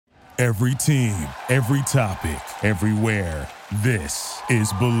Every team, every topic, everywhere. This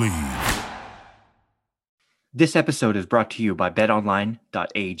is Believe. This episode is brought to you by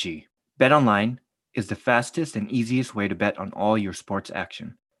BetOnline.ag. BetOnline is the fastest and easiest way to bet on all your sports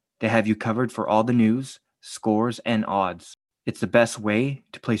action. They have you covered for all the news, scores, and odds. It's the best way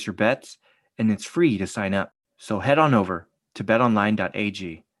to place your bets, and it's free to sign up. So head on over to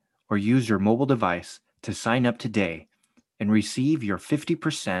BetOnline.ag or use your mobile device to sign up today and receive your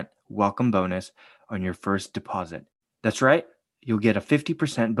 50% welcome bonus on your first deposit. That's right, you'll get a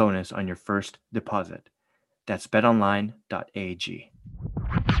 50% bonus on your first deposit. That's betonline.ag.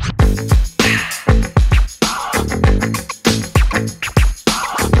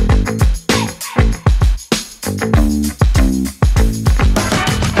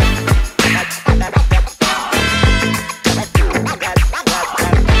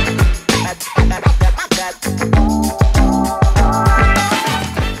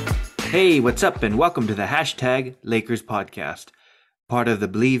 Hey, what's up, and welcome to the Hashtag Lakers Podcast, part of the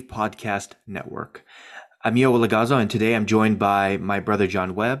Believe Podcast Network. I'm Yo Lagazo, and today I'm joined by my brother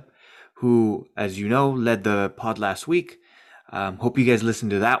John Webb, who, as you know, led the pod last week. Hope you guys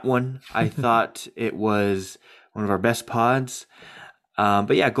listened to that one. I thought it was one of our best pods.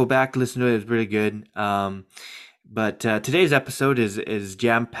 But yeah, go back, listen to it. It was really good. But today's episode is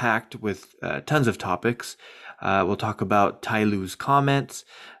jam-packed with tons of topics. We'll talk about Ty Lue's comments,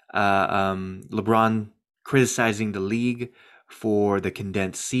 LeBron criticizing the league for the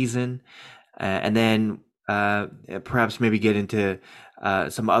condensed season, and then perhaps maybe get into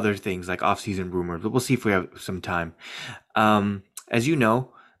some other things like off-season rumors, but we'll see if we have some time. As you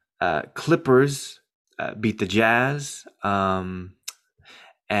know, Clippers beat the Jazz and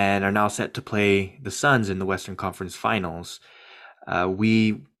are now set to play the Suns in the Western Conference Finals.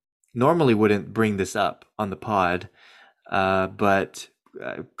 We normally wouldn't bring this up on the pod, but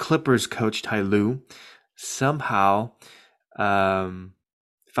Clippers coach Ty Lue somehow found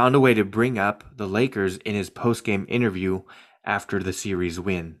a way to bring up the Lakers in his post-game interview after the series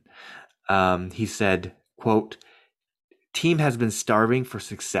win. He said, quote, "Team has been starving for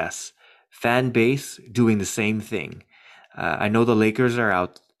success. Fan base doing the same thing. I know the Lakers are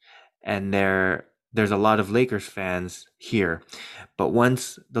out and there's a lot of Lakers fans here. But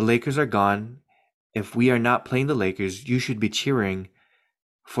once the Lakers are gone, if we are not playing the Lakers, you should be cheering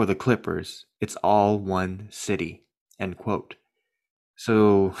for the Clippers. It's all one city," end quote.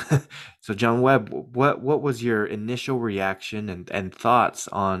 So, John Webb, what was your initial reaction and thoughts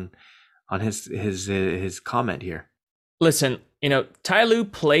on his comment here? Listen, Ty Lue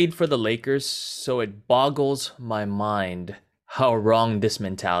played for the Lakers, so it boggles my mind how wrong this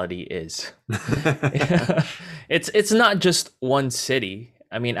mentality is. It's not just one city.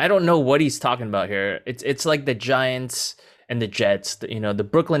 I mean, I don't know what he's talking about here. It's like the Giants and the Jets, the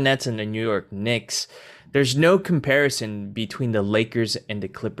Brooklyn Nets and the New York Knicks. There's no comparison between the Lakers and the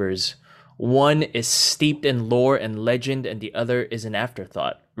Clippers. One is steeped in lore and legend, and the other is an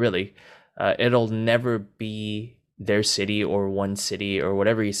afterthought, really. It'll never be their city or one city or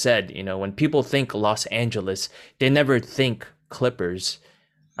whatever he said. When people think Los Angeles, they never think Clippers.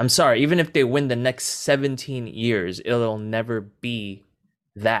 I'm sorry, even if they win the next 17 years, it'll never be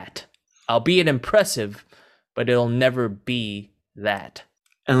that. Albeit impressive, but it'll never be that.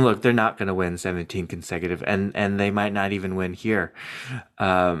 And look, they're not going to win 17 consecutive, and they might not even win here,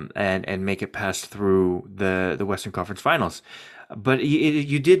 and make it past through the Western Conference Finals. But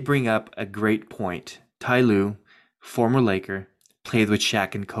you did bring up a great point. Ty Lue, former Laker, played with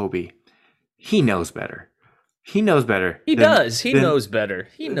Shaq and Kobe. He knows better. He knows better. He knows better.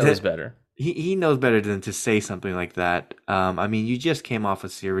 He knows better. He knows better than to say something like that. I mean, you just came off a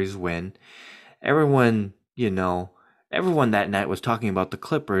series win. Everyone that night was talking about the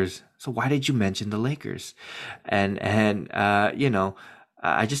Clippers. So why did you mention the Lakers? And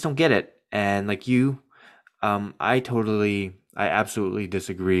I just don't get it. And like you, I absolutely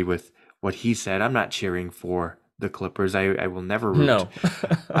disagree with what he said. I'm not cheering for the Clippers. I will never root. No.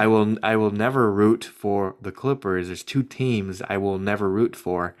 I will never root for the Clippers. There's two teams I will never root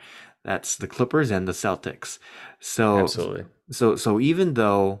for. That's the Clippers and the Celtics. So absolutely. So even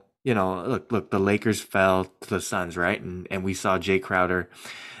though, look, the Lakers fell to the Suns, right? And we saw Jay Crowder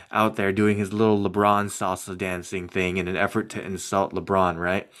out there doing his little LeBron salsa dancing thing in an effort to insult LeBron,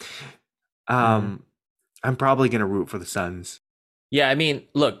 right? I'm probably going to root for the Suns. Yeah, I mean,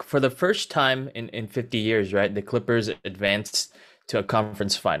 look, for the first time in 50 years, right, the Clippers advanced to a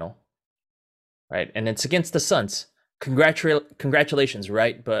conference final, right? And it's against the Suns. Congratulations,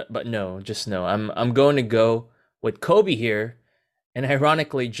 right? But no, just no. I'm going to go with Kobe here And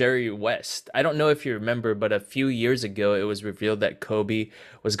ironically, Jerry West. I don't know if you remember, but a few years ago, it was revealed that Kobe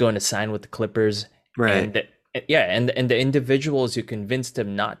was going to sign with the Clippers, Right. and yeah, and the individuals who convinced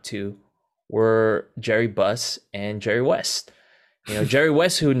him not to were Jerry Buss and Jerry West. Jerry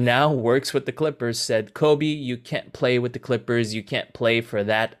West, who now works with the Clippers, said, Kobe, you can't play with the Clippers. You can't play for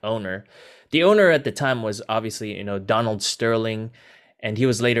that owner. The owner at the time was obviously, Donald Sterling, and he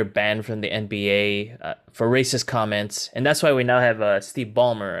was later banned from the NBA for racist comments. And that's why we now have Steve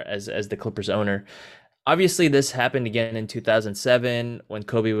Ballmer as the Clippers owner. Obviously, this happened again in 2007 when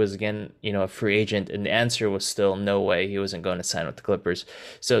Kobe was again, a free agent, and the answer was still no way, he wasn't going to sign with the Clippers.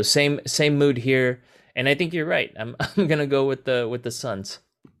 So same mood here, and I think you're right. I'm I'm gonna go with the Suns.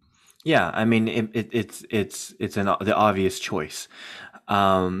 Yeah, I mean the obvious choice,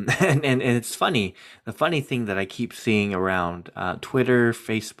 and it's funny. The funny thing that I keep seeing around Twitter,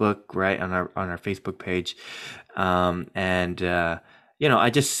 Facebook, right on our Facebook page, and I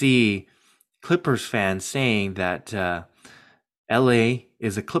just see Clippers fans saying that LA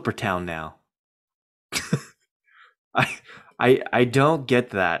is a Clipper town now. I I don't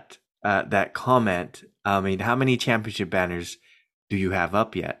get that comment. I mean, how many championship banners do you have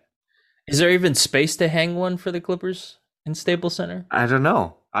up yet? Is there even space to hang one for the Clippers in Staples Center? I don't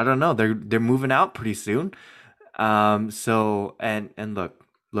know. I don't know. They're moving out pretty soon. So and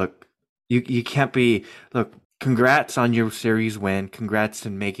look, you can't be look. Congrats on your series win. Congrats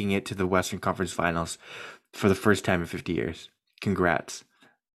on making it to the Western Conference Finals for the first time in 50 years. Congrats.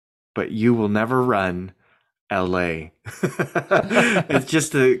 But you will never run LA.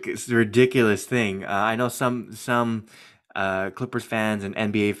 It's a ridiculous thing. I know some Clippers fans and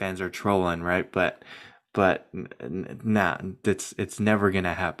NBA fans are trolling, right? Nah, it's never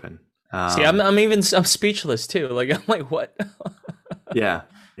gonna happen. See, I'm speechless too. Like I'm like, what? Yeah,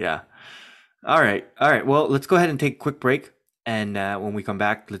 yeah. All right. Well, let's go ahead and take a quick break, and when we come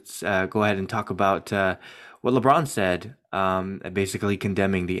back, let's go ahead and talk about what LeBron said, basically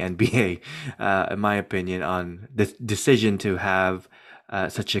condemning the NBA, in my opinion, on the decision to have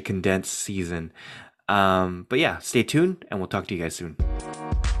such a condensed season. But yeah, stay tuned, and we'll talk to you guys soon.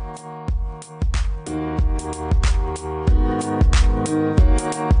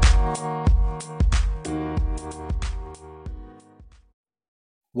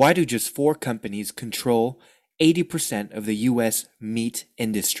 Why do just 4 companies control 80% of the US meat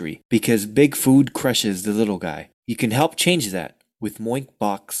industry? Because big food crushes the little guy. You can help change that with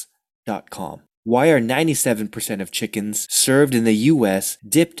moinkbox.com. Why are 97% of chickens served in the US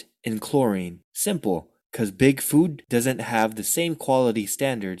dipped in chlorine? Simple, because big food doesn't have the same quality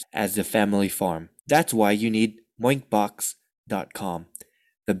standards as the family farm. That's why you need moinkbox.com.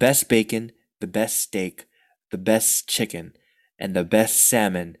 The best bacon, the best steak, the best chicken, and the best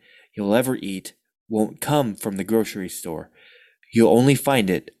salmon you'll ever eat won't come from the grocery store. You'll only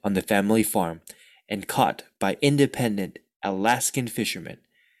find it on the family farm and caught by independent Alaskan fishermen.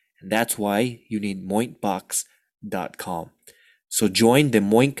 And that's why you need moinkbox.com. So join the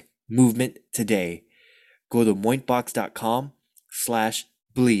Moink movement today. Go to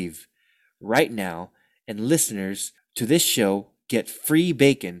moinkbox.com/believe right now, and listeners to this show get free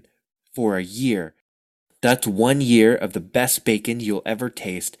bacon for a year. That's 1 year of the best bacon you'll ever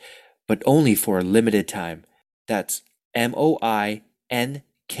taste, but only for a limited time. That's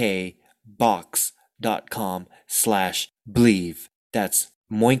moinkbox.com/believe. That's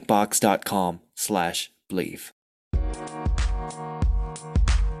moinkbox.com/believe.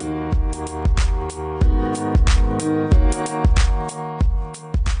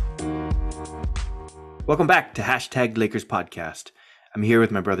 Welcome back to Hashtag Lakers Podcast. I'm here with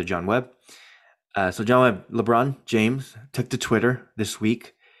my brother John Webb. So John Webb, LeBron James took to Twitter this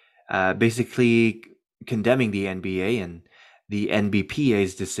week, basically condemning the NBA and the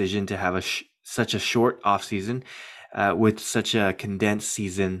NBPA's decision to have such a short offseason with such a condensed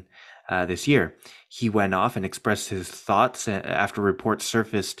season this year. He went off and expressed his thoughts after reports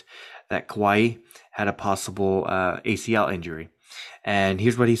surfaced that Kawhi had a possible ACL injury. And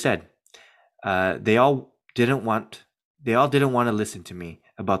here's what he said. They all didn't want to listen to me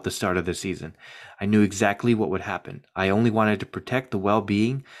about the start of the season. I knew exactly what would happen. I only wanted to protect the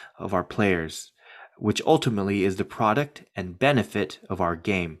well-being of our players, which ultimately is the product and benefit of our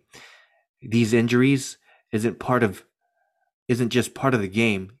game. These injuries isn't just part of the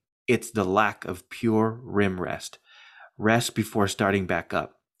game, it's the lack of pure rim rest. Rest before starting back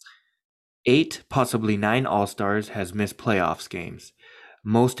up. 8, possibly 9 All-Stars has missed playoffs games,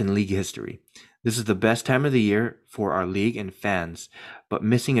 most in league history. This is the best time of the year for our league and fans, but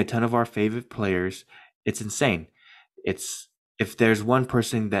missing a ton of our favorite players, it's insane. If there's one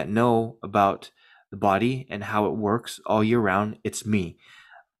person that know about the body and how it works all year round, it's me.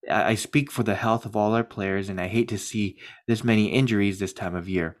 I speak for the health of all our players, and I hate to see this many injuries this time of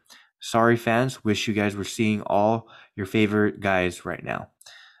year. Sorry, fans. Wish you guys were seeing all your favorite guys right now.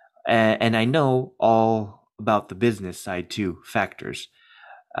 And I know all about the business side too, factors.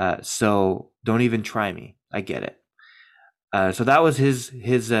 So don't even try me. I get it. So that was his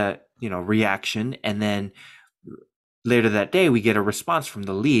reaction, and then later that day we get a response from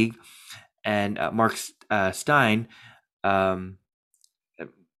the league, and Mark Stein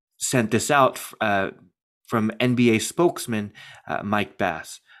sent this out from NBA spokesman Mike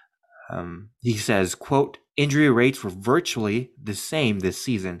Bass. He says, quote, injury rates were virtually the same this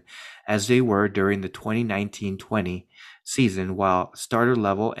season as they were during the 2019-20 season, while starter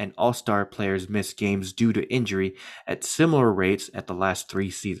level and all-star players missed games due to injury at similar rates at the last 3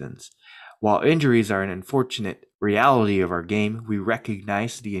 seasons. While injuries are an unfortunate reality of our game, we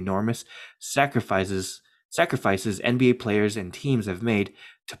recognize the enormous sacrifices NBA players and teams have made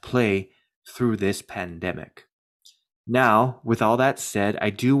to play through this pandemic. Now, with all that said, I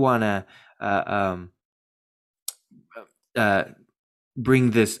do want to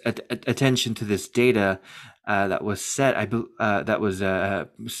bring this attention to this data that was set. That was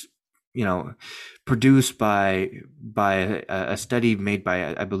produced by a study made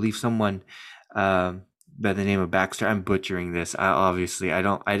by I believe someone by the name of Baxter. I'm butchering this. I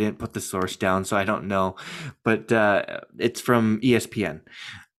didn't put the source down, so I don't know, but it's from ESPN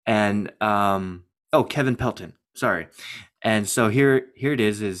and Kevin Pelton. Sorry. And so here it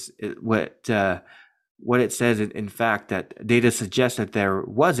is what it says, in fact, that data suggests that there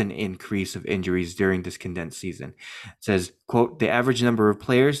was an increase of injuries during this condensed season. It says, quote, the average number of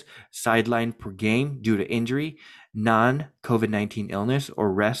players sidelined per game due to injury, non-COVID-19 illness,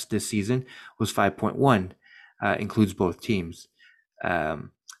 or rest this season was 5.1, includes both teams. The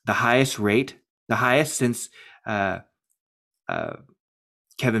highest since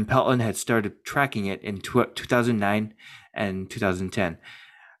Kevin Pelton had started tracking it in 2009 and 2010.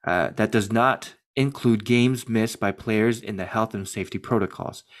 That does not include games missed by players in the health and safety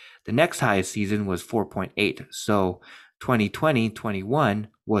protocols. The next highest season was 4.8, so 2020-21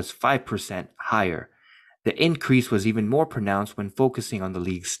 was 5% higher. The increase was even more pronounced when focusing on the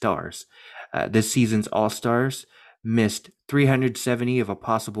league's stars. This season's All-Stars missed 370 of a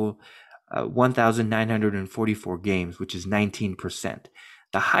possible 1,944 games, which is 19%,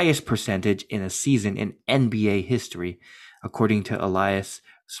 the highest percentage in a season in NBA history, according to Elias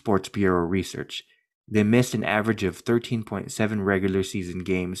Sports Bureau research. They missed an average of 13.7 regular season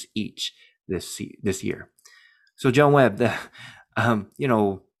games each this year. So, John Webb, all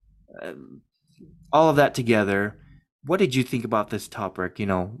of that together, what did you think about this topic?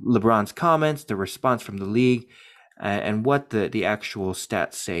 LeBron's comments, the response from the league, and what the actual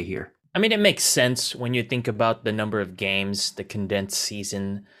stats say here. I mean, it makes sense when you think about the number of games, the condensed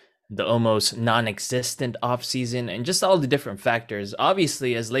season, the almost non-existent offseason, and just all the different factors.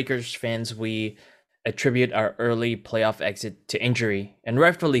 Obviously, as Lakers fans, we attribute our early playoff exit to injury, and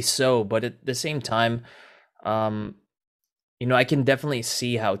rightfully so. But at the same time, I can definitely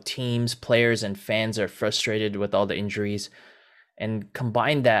see how teams, players, and fans are frustrated with all the injuries, and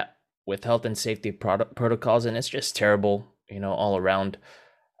combine that with health and safety protocols, and it's just terrible, all around.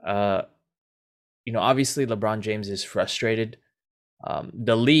 Obviously LeBron James is frustrated.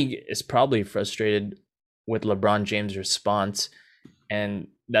 The league is probably frustrated with LeBron James' response, and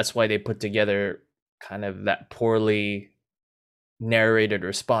that's why they put together kind of that poorly narrated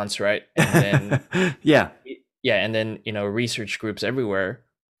response, right? And then and then research groups everywhere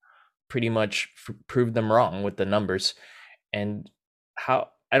pretty much proved them wrong with the numbers, and how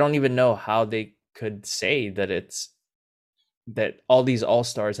I don't even know how they could say that all these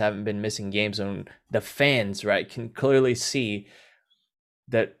all-stars haven't been missing games, and the fans, right, can clearly see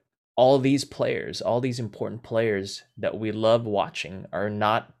that all these players, all these important players that we love watching, are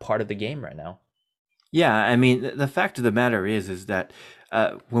not part of the game right now. Yeah, I mean, the fact of the matter is that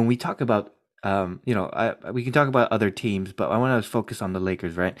when we talk about, we can talk about other teams, but I want to focus on the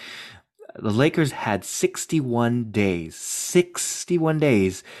Lakers, right? The Lakers had 61 days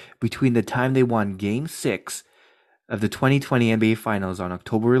between the time they won Game 6 of the 2020 NBA Finals on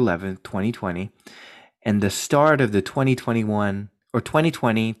October 11th, 2020, and the start of the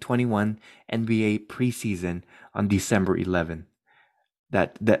 2020-21 NBA preseason on December 11th,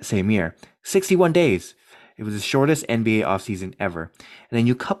 that same year. 61 days. It was the shortest NBA offseason ever. And then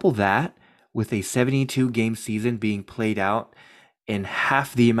you couple that with a 72-game season being played out in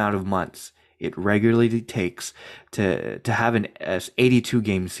half the amount of months it regularly takes to have an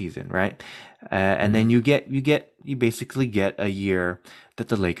 82-game season, right? And then you basically get a year that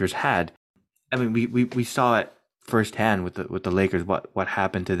the Lakers had. I mean, we saw it firsthand with the Lakers. What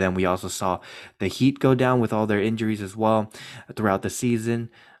happened to them? We also saw the Heat go down with all their injuries as well throughout the season,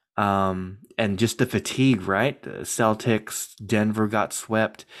 and just the fatigue. Right, the Celtics, Denver got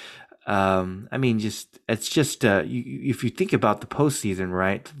swept. I mean, it's just if you think about the postseason,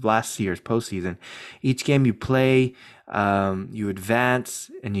 right? Last year's postseason, each game you play, you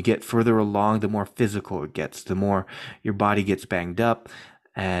advance and you get further along. The more physical it gets, the more your body gets banged up,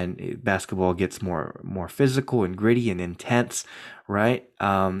 and basketball gets more physical and gritty and intense, right?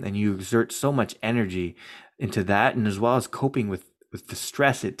 And you exert so much energy into that, and as well as coping with the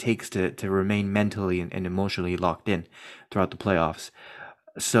stress it takes to remain mentally and emotionally locked in throughout the playoffs.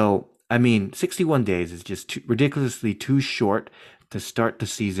 So, I mean, 61 days is just ridiculously too short to start the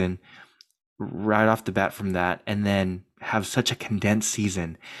season right off the bat from that, and then have such a condensed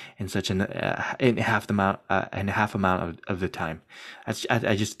season in such in half amount of the time.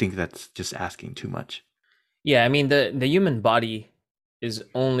 I just think that's just asking too much. Yeah, I mean the human body is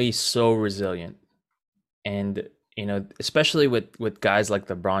only so resilient, and especially with guys like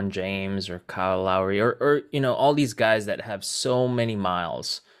LeBron James or Kyle Lowry or all these guys that have so many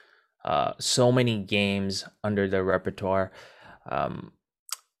miles, so many games under their repertoire.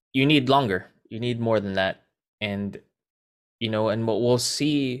 You need longer. You need more than that, and and we'll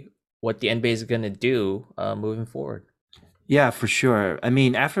see what the NBA is going to do moving forward. Yeah, for sure. I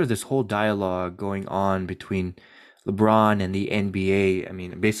mean, after this whole dialogue going on between LeBron and the NBA, I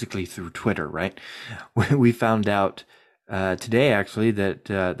mean, basically through Twitter, right? We found out today actually that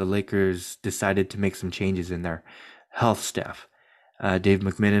the Lakers decided to make some changes in their health staff. Dave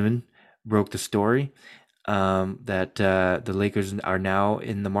McMenamin broke the story that the Lakers are now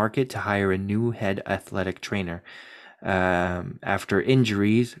in the market to hire a new head athletic trainer. After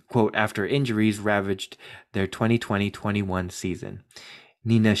injuries, quote, after injuries ravaged their 2020-21 season.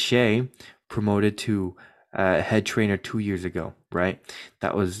 Nina Shea, promoted to head trainer 2 years ago, right?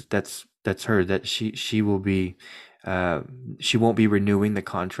 That's her. That she will be she won't be renewing the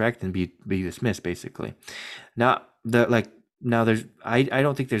contract and be dismissed basically. Now there's I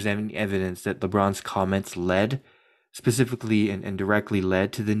don't think there's any evidence that LeBron's comments led specifically and directly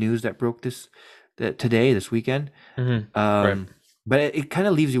led to the news that broke this weekend. Mm-hmm. Right. But it kind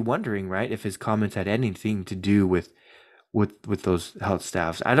of leaves you wondering, right, if his comments had anything to do with those health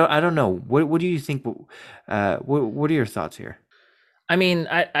staffs. I don't know. What do you think? What are your thoughts here? I mean,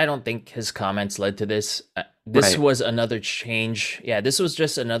 I don't think his comments led to this. This Right. was another change. Yeah, this was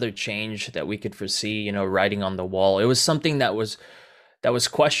just another change that we could foresee, writing on the wall. It was something that was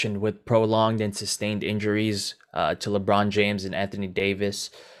questioned with prolonged and sustained injuries to LeBron James and Anthony Davis.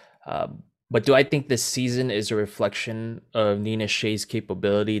 But do I think this season is a reflection of Nina Shea's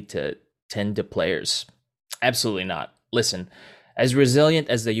capability to tend to players? Absolutely not. Listen, as resilient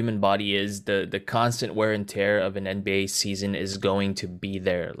as the human body is, the constant wear and tear of an NBA season is going to be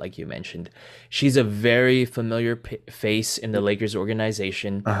there, like you mentioned. She's a very familiar face in the Lakers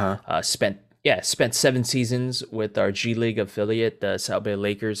organization. Spent 7 seasons with our G League affiliate, the South Bay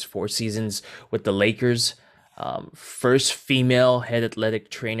Lakers, 4 seasons with the Lakers. First female head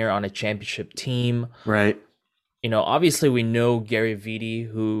athletic trainer on a championship team. Right. Obviously we know Gary Vitti,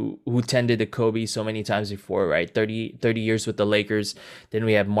 who tended to Kobe so many times before, right? 30 years with the Lakers. Then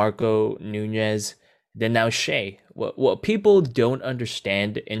we have Marco Nunez. Then now Shea. What people don't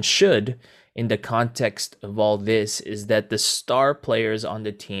understand and should, in the context of all this, is that the star players on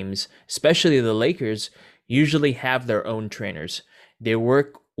the teams, especially the Lakers, usually have their own trainers. They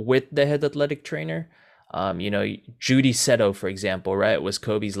work with the head athletic trainer. Judy Seto, for example, right, was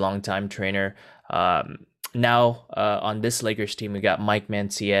Kobe's longtime trainer. Now on this Lakers team, we got Mike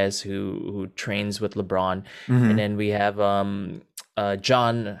Mancias, who trains with LeBron, and then we have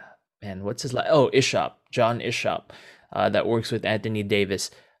John, what's his last? John Ishop, that works with Anthony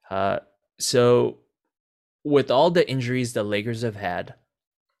Davis. So with all the injuries the Lakers have had,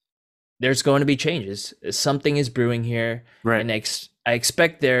 there's going to be changes. Something is brewing here, Right. and I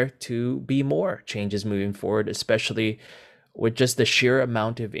expect there to be more changes moving forward, especially with just the sheer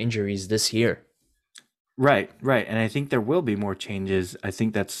amount of injuries this year. Right. And I think there will be more changes. I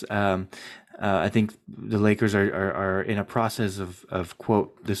think that's I think the Lakers are in a process of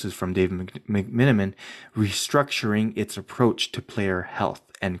quote, this is from Dave McMenamin, restructuring its approach to player health,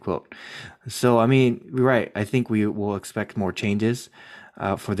 end quote. So, I mean, right. I think we will expect more changes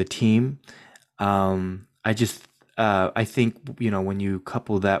for the team. I think, when you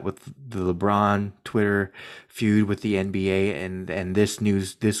couple that with the LeBron Twitter feud with the NBA and this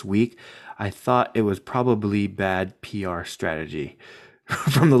news this week, I thought it was probably bad PR strategy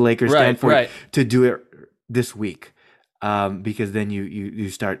from the Lakers standpoint Right. to do it this week. because then you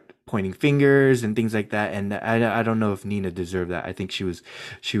start pointing fingers and things like that. And I don't know if Nina deserved that. I think she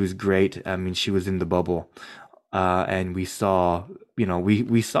was great. I mean, she was in the bubble, and we saw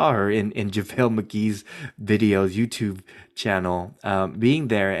we saw her in JaVale McGee's videos, YouTube channel, being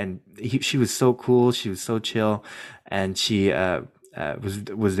there, and she was so cool. She was so chill, and she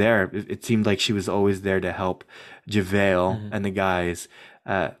was there. It seemed like she was always there to help JaVale Mhm. and the guys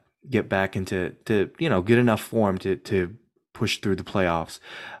get back into get enough form to push through the playoffs.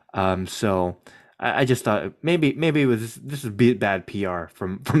 So I just thought maybe it was this is bad PR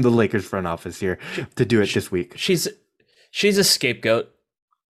from the Lakers front office here She, to do it she, this week. she's a scapegoat.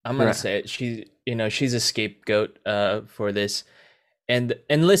 I'm gonna Right. say it. She's a scapegoat for this. And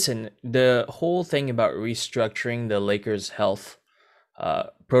listen, the whole thing about restructuring the Lakers' health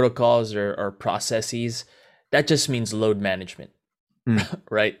protocols or processes, that just means load management, Mm,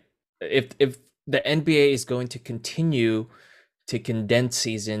 right? If the NBA is going to continue to condense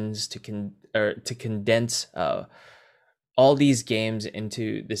seasons, to condense all these games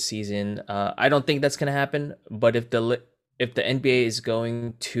into the season, I don't think that's going to happen. But if the NBA is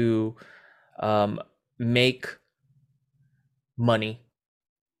going to make money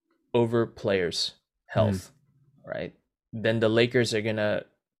over players' mm, health, right? Then the Lakers are gonna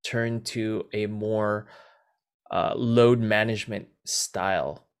turn to a more load management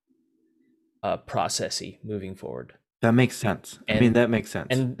style processy moving forward, that makes sense. I mean, and that makes sense.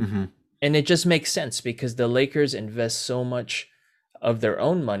 and and it just makes sense because the Lakers invest so much of their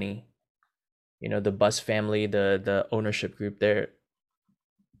own money, the Bus family, the ownership group there,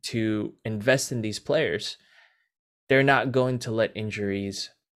 to invest in these players. They're not going to let injuries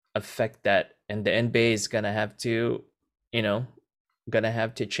affect that, and the NBA is gonna have to, you know, gonna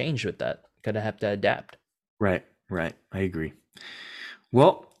have to change with that. Gonna have to adapt. Right, right. I agree.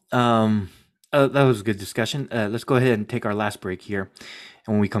 Well, that was a good discussion. Let's go ahead and take our last break here,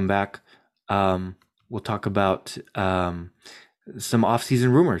 and when we come back, we'll talk about some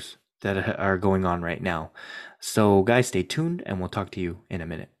off-season rumors that are going on right now. So, guys, stay tuned, and we'll talk to you in a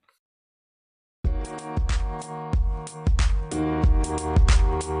minute.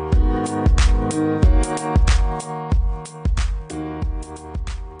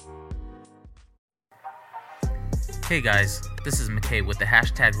 Hey guys, this is McKay with the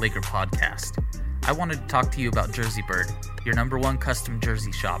hashtag Laker Podcast. I wanted to talk to you about Jersey Bird, your #1 custom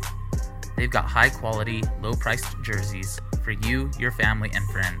jersey shop. They've got high quality, low priced jerseys for you, your family, and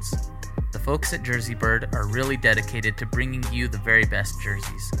friends. The folks at Jersey Bird are really dedicated to bringing you the very best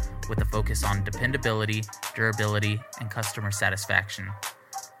jerseys, with a focus on dependability, durability, and customer satisfaction.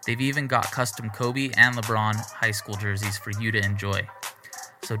 They've even got custom Kobe and LeBron high school jerseys for you to enjoy.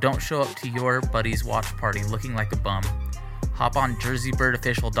 So don't show up to your buddy's watch party looking like a bum. Hop on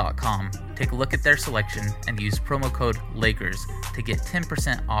jerseybirdofficial.com, take a look at their selection, and use promo code LAKERS to get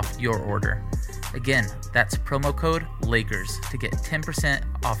 10% off your order. Again, that's promo code LAKERS to get 10%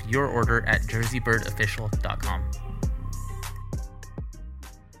 off your order at jerseybirdofficial.com.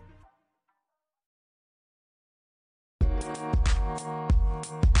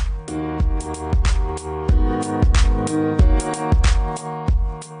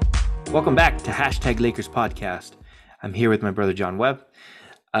 Welcome back to hashtag Lakers Podcast. I'm here with my brother John Webb.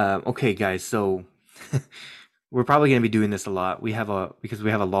 Okay, guys, so we're probably going to be doing this a lot. Because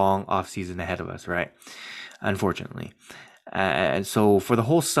we have a long off season ahead of us, right? Unfortunately, and so for the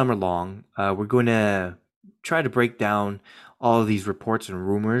whole summer long, we're going to try to break down all of these reports and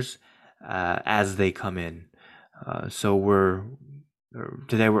rumors as they come in. So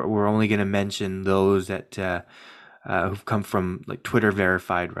today we're only going to mention those that who've come from like Twitter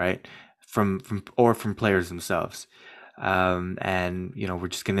verified, right? From players themselves. And we're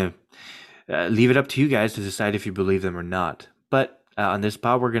just gonna leave it up to you guys to decide if you believe them or not. But on this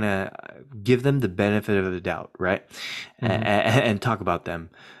pod, we're gonna give them the benefit of the doubt, right? And talk about them.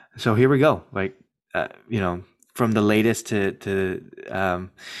 So here we go. Like, from the latest to the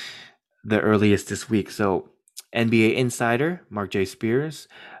earliest this week. So NBA insider Mark J. Spears,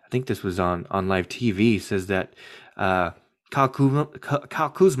 I think this was on live TV, says that Kyle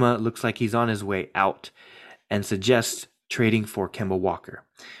Kuzma looks like he's on his way out and suggests trading for Kemba Walker.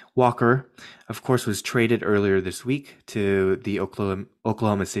 Walker, of course, was traded earlier this week to the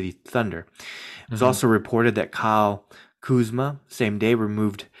Oklahoma City Thunder. It was also reported that Kyle Kuzma, same day,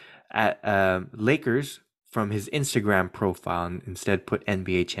 removed at Lakers from his Instagram profile and instead put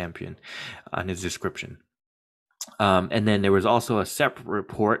NBA champion on his description. And then there was also a separate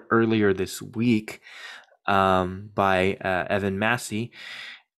report earlier this week by Evan Massey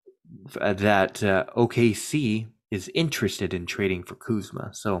that OKC is interested in trading for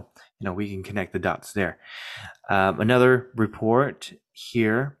Kuzma. So, we can connect the dots there. Another report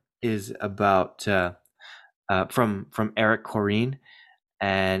here is about from Eric Corrine,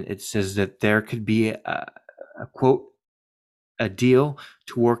 and it says that there could be a quote, a deal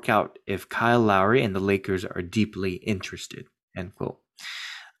to work out if Kyle Lowry and the Lakers are deeply interested, end quote.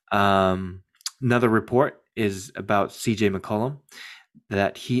 Another report is about CJ McCollum,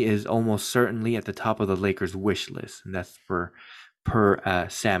 that he is almost certainly at the top of the Lakers wish list, and that's per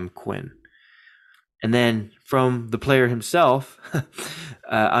Sam Quinn. And then from the player himself,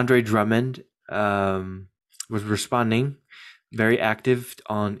 Andre Drummond was responding, very active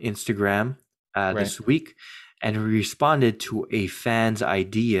on Instagram this week, and he responded to a fan's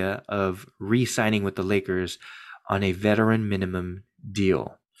idea of re-signing with the Lakers on a veteran minimum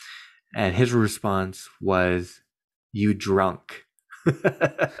deal. And his response was, "You drunk."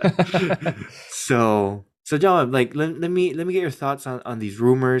 So John, let me get your thoughts on these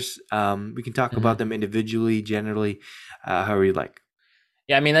rumors. We can talk about them individually, generally, however you like.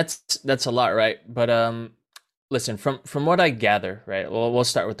 Yeah, I mean that's a lot, right? But listen, from what I gather, right? Well, we'll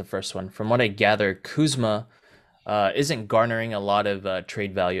start with the first one. From what I gather, Kuzma isn't garnering a lot of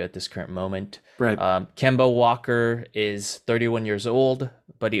trade value at this current moment. Right. Kemba Walker is 31 years old,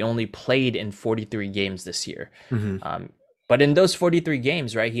 but he only played in 43 games this year. But in those 43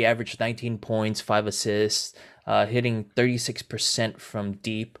 games, right, he averaged 19 points, 5 assists, hitting 36% from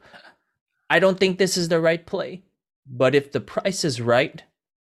deep. I don't think this is the right play, but if the price is right,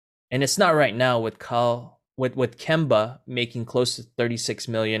 and it's not right now with Kemba making close to 36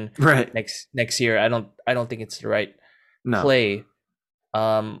 million next year, I don't think it's the right play.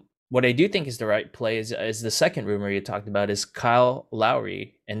 What I do think is the right play is the second rumor you talked about, is Kyle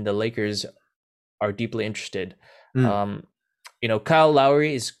Lowry and the Lakers are deeply interested. Kyle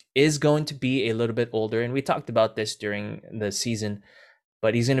Lowry is going to be a little bit older, and we talked about this during the season,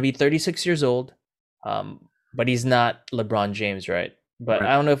 but he's going to be 36 years old. But he's not LeBron James, right? But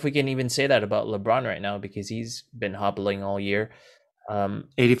I don't know if we can even say that about LeBron right now, because he's been hobbling all year.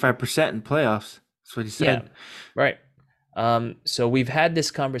 85% in playoffs. That's what he said. Yeah, right. So we've had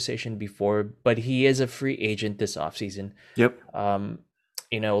this conversation before, but he is a free agent this offseason. Yep.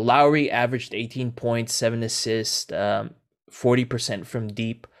 Lowry averaged 18 points, 7 assists, 40% from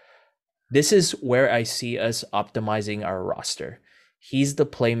deep. This is where I see us optimizing our roster. He's the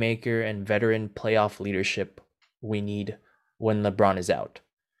playmaker and veteran playoff leadership we need when LeBron is out.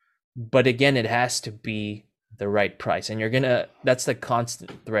 But again, it has to be the right price. And that's the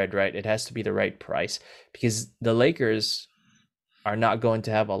constant thread, right? It has to be the right price, because the Lakers are not going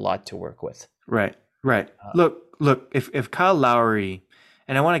to have a lot to work with. Right. Look, if Kyle Lowry,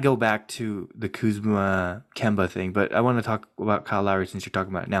 and I want to go back to the Kuzma Kemba thing, but I want to talk about Kyle Lowry since you're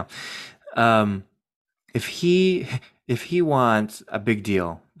talking about it now. If he wants a big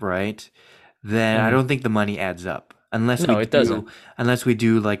deal, right, then I don't think the money adds up. Unless we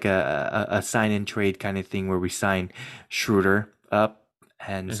do like a sign and trade kind of thing where we sign Schroeder up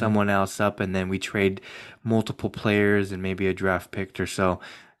and someone else up, and then we trade multiple players and maybe a draft pick or so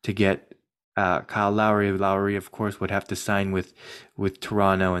to get Kyle Lowry. Lowry, of course, would have to sign with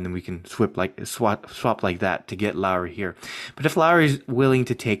Toronto, and then we can swap like that to get Lowry here. But if Lowry's willing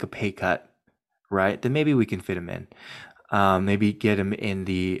to take a pay cut, right, then maybe we can fit him in. Maybe get him in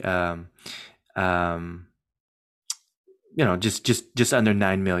the just under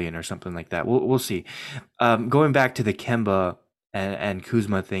 9 million or something like that. We'll see. Going back to the Kemba and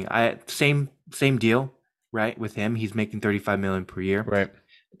Kuzma thing, same deal, right? With him, he's making 35 million per year, right?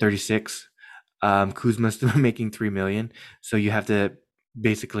 36. Kuzma's still making 3 million, so you have to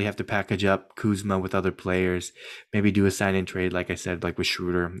package up Kuzma with other players, maybe do a sign and trade, like I said, like with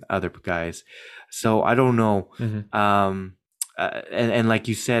Schroeder and other guys. So I don't know. And like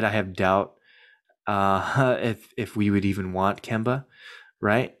you said, I have doubt if we would even want Kemba,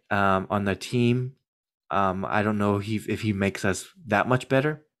 right? On the team. I don't know if he makes us that much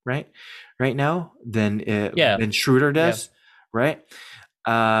better, right now than Schroeder does, right?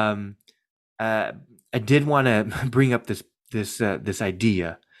 I did want to bring up this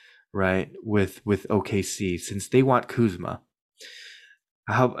idea, right, with OKC, since they want Kuzma.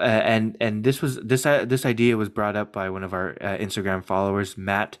 And this idea was brought up by one of our Instagram followers,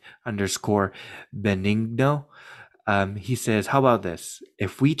 Matt_Benigno. He says, how about this?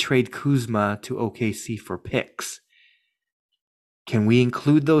 If we trade Kuzma to OKC for picks, can we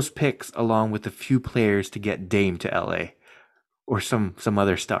include those picks along with a few players to get Dame to LA or some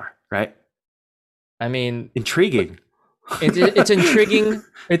other star, right? I mean, intriguing. It's intriguing.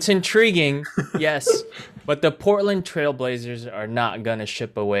 It's intriguing, yes. But the Portland Trailblazers are not gonna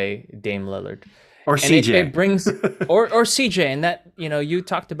ship away Dame Lillard. Or And CJ. it brings or CJ, and that, you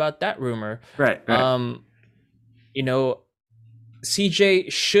talked about that rumor. Right.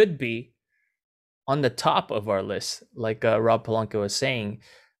 CJ should be on the top of our list, like Rob Polanco was saying.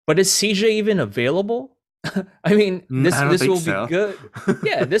 But is CJ even available? I mean, I don't this think will so. be good.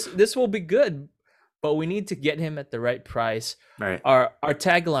 Yeah, this will be good, but we need to get him at the right price. Right. Our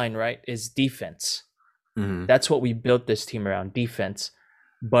tagline, right, is defense. Mhm. That's what we built this team around, defense.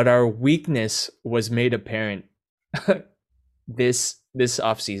 But our weakness was made apparent this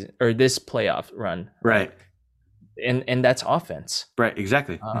offseason, or this playoff run. Right. And that's offense. Right.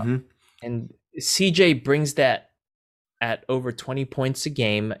 Exactly. And CJ brings that at over 20 points a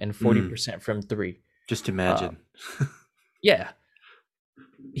game and 40% from three. Just imagine. Yeah.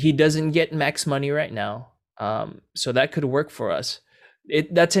 He doesn't get max money right now. So that could work for us.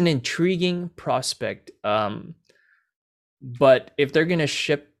 That's an intriguing prospect. But if they're going to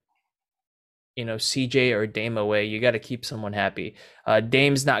ship, CJ or Dame away, you got to keep someone happy.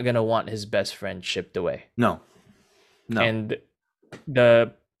 Dame's not going to want his best friend shipped away. No. And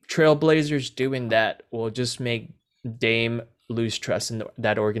the Trailblazers doing that will just make Dame lose trust in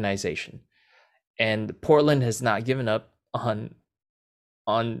that organization. And Portland has not given up on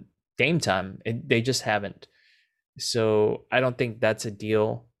Dame time. They just haven't. So I don't think that's a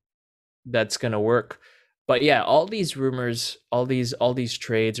deal that's going to work. But yeah, all these rumors, all these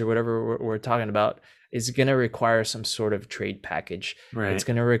trades or whatever we're talking about is going to require some sort of trade package. Right. It's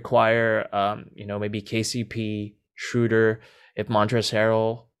going to require, maybe KCP, Schroeder, if Montrezl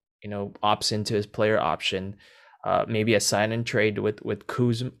Harrell, opts into his player option, maybe a sign and trade with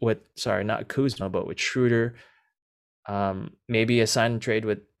Kuzma, not Kuzma, but with Schroeder, maybe a sign and trade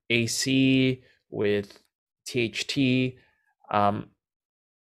with AC, with THT.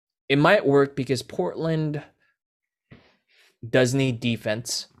 It might work because Portland does need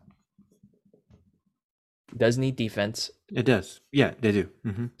defense. It does. Yeah, they do.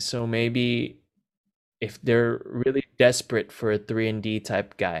 Mm-hmm. So maybe if they're really desperate for a 3-and-D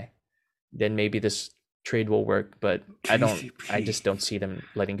type guy, then maybe this trade will work. But I just don't see them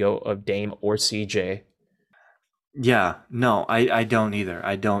letting go of Dame or CJ. Yeah, no, I don't either.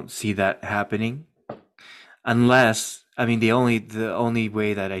 I don't see that happening. Unless, I mean, the only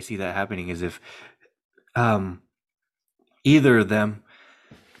way that I see that happening is if either of them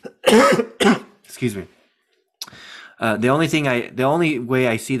excuse me. The only way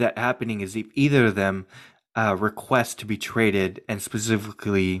I see that happening is if either of them request to be traded, and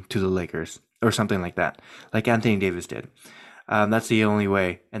specifically to the Lakers or something like that, like Anthony Davis did. That's the only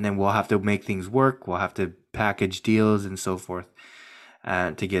way, and then we'll have to make things work. We'll have to package deals and so forth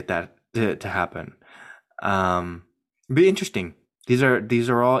to get that to happen. Be interesting. These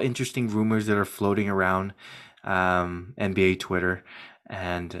are all interesting rumors that are floating around NBA Twitter,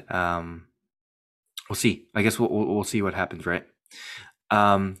 and we'll see. I guess we'll see what happens, right?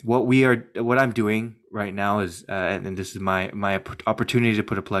 What I'm doing right now is, and this is my opportunity to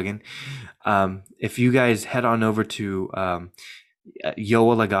put a plug in. If you guys head on over to Yoa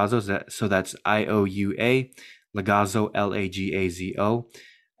Lagazo, so that's IOUA Lagazo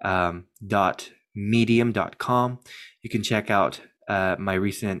LAGAZO .medium.com. You can check out my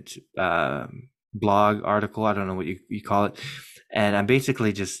recent blog article. I don't know what you call it. And I'm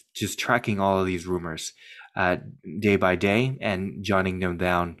basically just tracking all of these rumors day by day and jotting them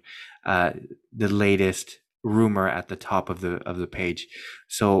down, the latest rumor at the top of the page.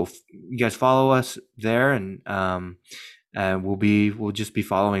 So you guys follow us there, and we'll just be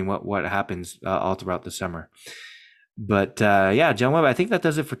following what happens all throughout the summer. But yeah, John Webb, I think that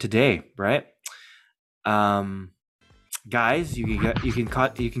does it for today, right? Guys, you can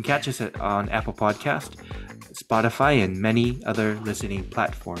catch us on Apple Podcast, Spotify, and many other listening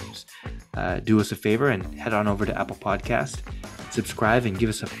platforms. Do us a favor and head on over to Apple Podcast, subscribe, and give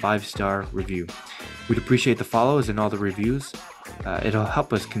us a 5-star review. We'd appreciate the follows and all the reviews. It'll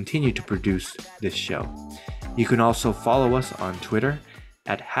help us continue to produce this show. You can also follow us on Twitter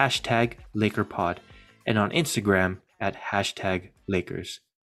at #LakerPod and on Instagram at #Lakers.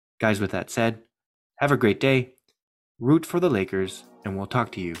 Guys, with that said, have a great day, root for the Lakers, and we'll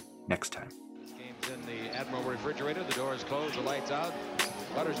talk to you next time. This game's in the Admiral refrigerator. The door is closed, the lights out.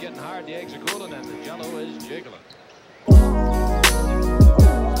 Butter's getting hard, the eggs are cooling, and the jello is jiggling.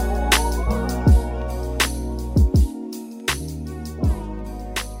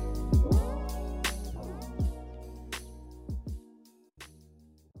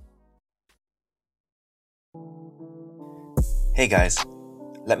 Hey guys,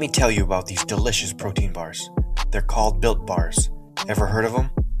 let me tell you about these delicious protein bars. They're called Built Bars. Ever heard of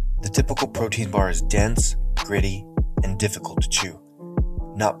them? The typical protein bar is dense, gritty, and difficult to chew.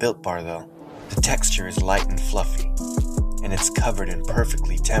 Not Built Bar though. The texture is light and fluffy, and it's covered in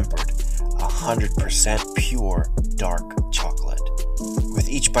perfectly tempered, 100% pure dark chocolate. With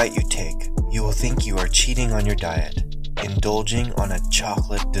each bite you take, you will think you are cheating on your diet, indulging on a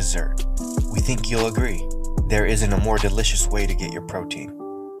chocolate dessert. We think you'll agree. There isn't a more delicious way to get your protein.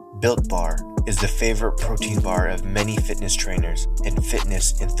 Built Bar is the favorite protein bar of many fitness trainers and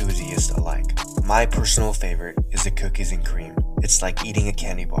fitness enthusiasts alike. My personal favorite is the cookies and cream. It's like eating a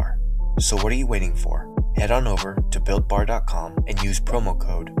candy bar. So what are you waiting for? Head on over to BuiltBar.com and use promo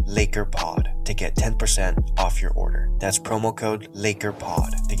code LakerPod to get 10% off your order. That's promo code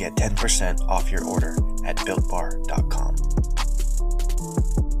LakerPod to get 10% off your order at BuiltBar.com.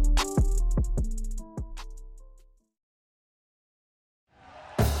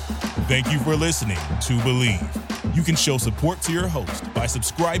 Thank you for listening to Believe. You can show support to your host by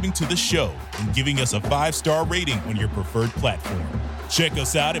subscribing to the show and giving us a 5-star rating on your preferred platform. Check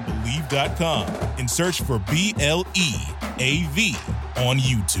us out at Believe.com and search for BLEAV on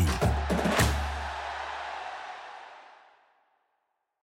YouTube.